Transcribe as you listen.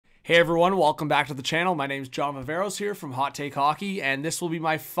Hey everyone, welcome back to the channel. My name is John Viveiros here from Hot Take Hockey, and this will be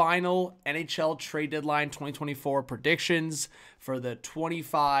my final NHL trade deadline 2024 predictions for the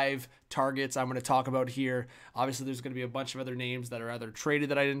 25 targets I'm going to talk about here. Obviously, there's going to be a bunch of other names that are either traded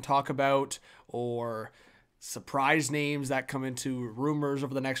that I didn't talk about or surprise names that come into rumors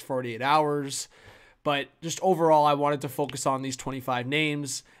over the next 48 hours. But just overall, I wanted to focus on these 25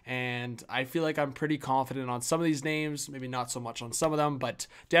 names, and I feel like I'm pretty confident on some of these names, maybe not so much on some of them, but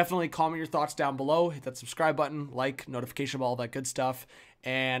definitely comment your thoughts down below. Hit that subscribe button, like, notification bell, all that good stuff.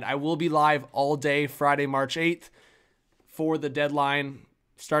 And I will be live all day Friday, March 8th for the deadline,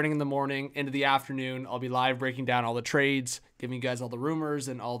 starting in the morning into the afternoon. I'll be live breaking down all the trades, giving you guys all the rumors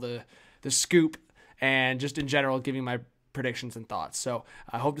and all the scoop, and just in general giving my predictions and thoughts. So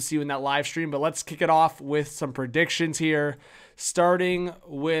I hope to see you in that live stream, but let's kick it off with some predictions here, starting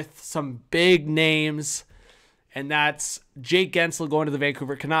with some big names, and that's Jake Guentzel going to the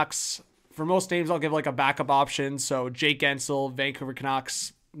Vancouver Canucks. For most names, I'll give like a backup option. So Jake Guentzel, Vancouver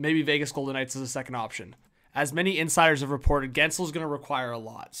Canucks, maybe Vegas Golden Knights as a second option. As many insiders have reported, Guentzel is going to require a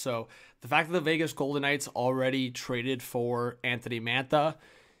lot. So the fact that the Vegas Golden Knights already traded for Anthony Mantha,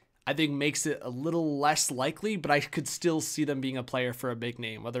 I think makes it a little less likely, but I could still see them being a player for a big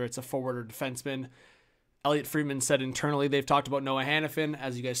name, whether it's a forward or defenseman. Elliot Friedman said internally they've talked about Noah Hanifin.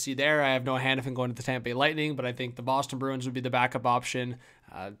 As you guys see there, I have Noah Hanifin going to the Tampa Bay Lightning, but I think the Boston Bruins would be the backup option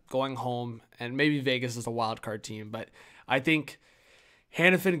going home, and maybe Vegas is a wild card team. But I think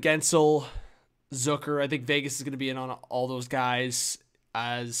Hanifin, Guentzel, Zucker, I think Vegas is going to be in on all those guys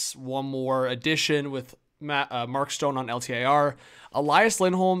as one more addition with Mark Stone on LTIR. Elias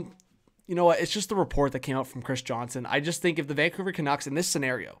Lindholm, you know what? It's just the report that came out from Chris Johnson. I just think if the Vancouver Canucks, in this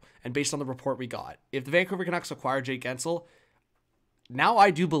scenario, and based on the report we got, if the Vancouver Canucks acquire Jake Guentzel, now I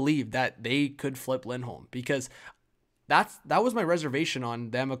do believe that they could flip Lindholm, because that was my reservation on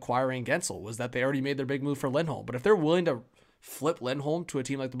them acquiring Guentzel, was that they already made their big move for Lindholm. But if they're willing to flip Lindholm to a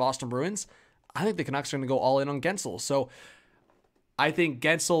team like the Boston Bruins, I think the Canucks are going to go all in on Guentzel. So I think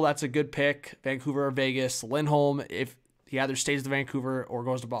Guentzel, that's a good pick. Vancouver or Vegas. Lindholm, if he either stays to Vancouver or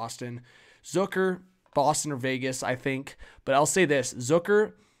goes to Boston. Zucker, Boston or Vegas, I think. But I'll say this.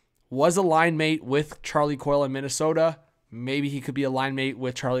 Zucker was a line mate with Charlie Coyle in Minnesota. Maybe he could be a line mate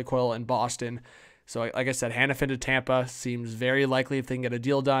with Charlie Coyle in Boston. So like I said, Hanifin to Tampa seems very likely if they can get a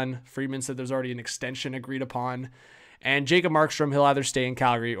deal done. Friedman said there's already an extension agreed upon. And Jacob Markstrom, he'll either stay in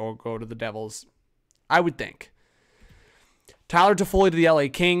Calgary or go to the Devils, I would think. Tyler Toffoli to the LA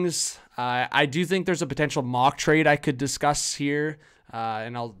Kings. I do think there's a potential mock trade I could discuss here,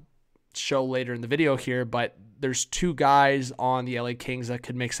 and I'll show later in the video here, but there's two guys on the LA Kings that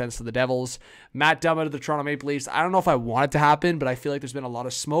could make sense to the Devils. Matt Dumba to the Toronto Maple Leafs. I don't know if I want it to happen, but I feel like there's been a lot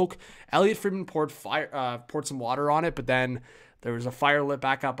of smoke. Elliot Friedman poured some water on it, but then there was a fire lit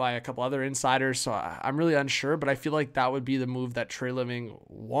back up by a couple other insiders, so I'm really unsure, but I feel like that would be the move that Trey Living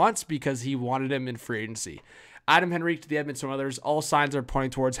wants because he wanted him in free agency. Adam Henrique to the Edmonton Oilers. All signs are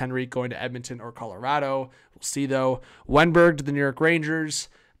pointing towards Henrique going to Edmonton or Colorado. We'll see, though. Wenberg to the New York Rangers.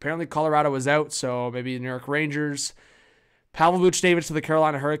 Apparently Colorado was out, so maybe the New York Rangers. Pavel Buchnevich to the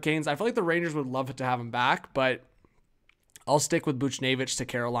Carolina Hurricanes. I feel like the Rangers would love to have him back, but I'll stick with Buchnevich to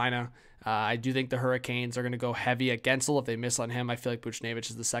Carolina. I do think the Hurricanes are going to go heavy at Guentzel. If they miss on him, I feel like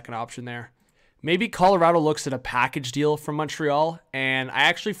Buchnevich is the second option there. Maybe Colorado looks at a package deal from Montreal, and I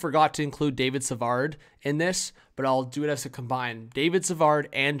actually forgot to include David Savard in this, but I'll do it as a combined. David Savard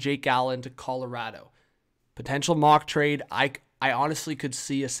and Jake Allen to Colorado. Potential mock trade. I honestly could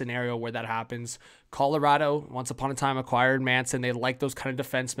see a scenario where that happens. Colorado, once upon a time, acquired Manson. They like those kind of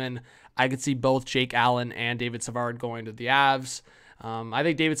defensemen. I could see both Jake Allen and David Savard going to the Avs. I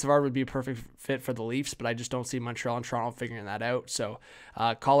think David Savard would be a perfect fit for the Leafs, but I just don't see Montreal and Toronto figuring that out. So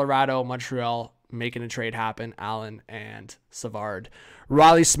Colorado, Montreal making a trade happen, Allen and Savard.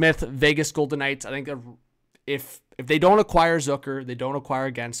 Riley Smith, Vegas Golden Knights. I think if they don't acquire Zucker, they don't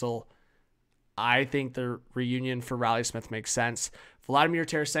acquire Guentzel, I think the reunion for Riley Smith makes sense. Vladimir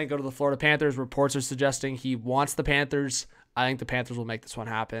Tarasenko to the Florida Panthers. Reports are suggesting he wants the Panthers. I think the Panthers will make this one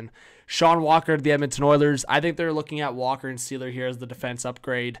happen. Sean Walker to the Edmonton Oilers. I think they're looking at Walker and Sealer here as the defense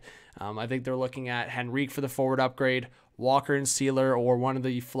upgrade. I think they're looking at Henrique for the forward upgrade, Walker and Sealer, or one of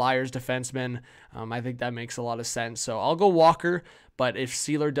the Flyers defensemen. I think that makes a lot of sense. So I'll go Walker, but if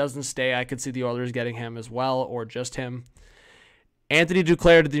Sealer doesn't stay, I could see the Oilers getting him as well, or just him. Anthony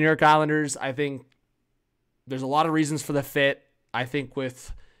Duclair to the New York Islanders. I think there's a lot of reasons for the fit. I think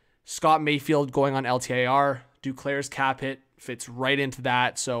with Scott Mayfield going on LTIR, Duclair's cap hit fits right into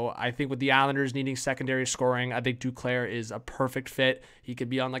that. So I think with the Islanders needing secondary scoring, I think Duclair is a perfect fit. He could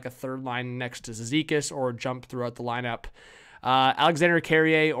be on like a third line next to Zizekas or jump throughout the lineup. Alexander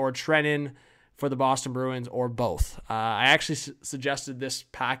Carrier or Trennan for the Boston Bruins, or both. I actually suggested this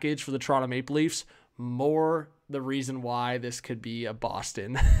package for the Toronto Maple Leafs, more the reason why this could be a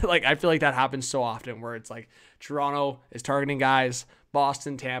Boston. Like, I feel like that happens so often where it's like Toronto is targeting guys,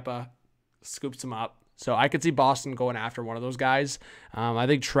 Boston, Tampa scoops them up. So I could see Boston going after one of those guys. I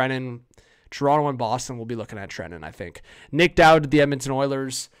think Toronto and Boston will be looking at Trennan, I think. Nick Dowd to the Edmonton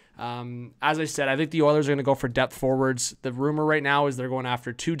Oilers. As I said, I think the Oilers are going to go for depth forwards. The rumor right now is they're going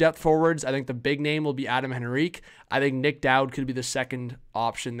after 2 depth forwards. I think the big name will be Adam Henrique. I think Nick Dowd could be the second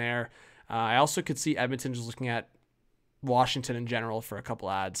option there. I also could see Edmonton just looking at Washington in general for a couple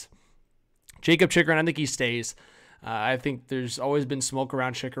ads. Jacob Chychrun, I think he stays. I think there's always been smoke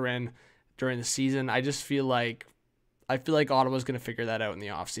around Chychrun during the season. I feel like Ottawa's going to figure that out in the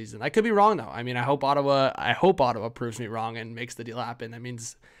offseason. I could be wrong, though. I mean, I hope Ottawa proves me wrong and makes the deal happen. That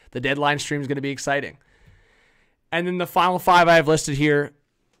means the deadline stream is going to be exciting. And then the final 5 I have listed here,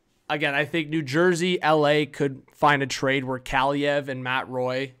 again, I think New Jersey, LA could find a trade where Kaliev and Matt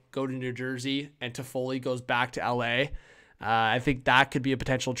Roy go to New Jersey and Toffoli goes back to LA. I think that could be a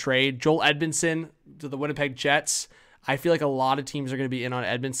potential trade. Joel Edmondson to the Winnipeg Jets. I feel like a lot of teams are going to be in on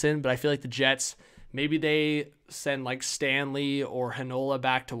Edmondson, but I feel like the Jets, maybe they send like Stanley or Hanola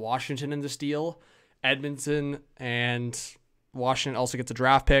back to Washington in this deal. Edmonton and Washington also gets a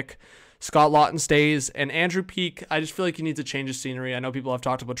draft pick. Scott Lawton stays. And Andrew Peeke, I just feel like he needs a change of scenery. I know people have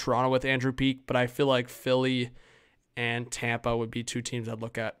talked about Toronto with Andrew Peeke, but I feel like Philly and Tampa would be 2 teams I'd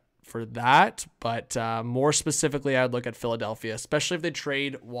look at for that. But more specifically, I'd look at Philadelphia, especially if they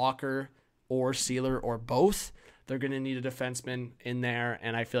trade Walker or Sealer or both. They're going to need a defenseman in there,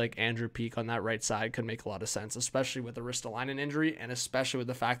 and I feel like Andrew Peeke on that right side could make a lot of sense, especially with the Ristolainen injury, and especially with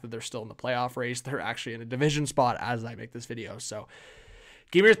the fact that they're still in the playoff race. They're actually in a division spot as I make this video. So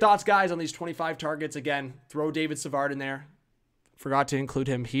give me your thoughts, guys, on these 25 targets. Again, throw David Savard in there. Forgot to include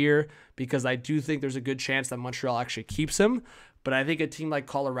him here because I do think there's a good chance that Montreal actually keeps him. But I think a team like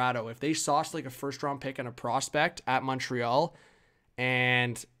Colorado, if they sauce like a first-round pick and a prospect at Montreal,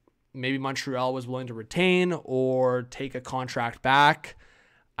 and maybe Montreal was willing to retain or take a contract back,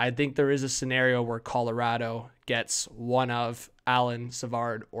 I think there is a scenario where Colorado gets one of Allen,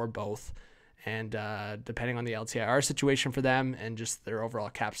 Savard, or both. And depending on the LTIR situation for them and just their overall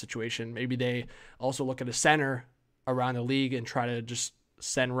cap situation, maybe they also look at a center around the league and try to just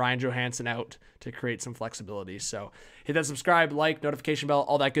send Ryan Johansson out to create some flexibility. So hit that subscribe, like, notification bell,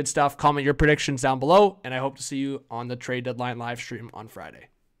 all that good stuff. Comment your predictions down below, and I hope to see you on the trade deadline live stream on Friday.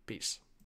 Peace.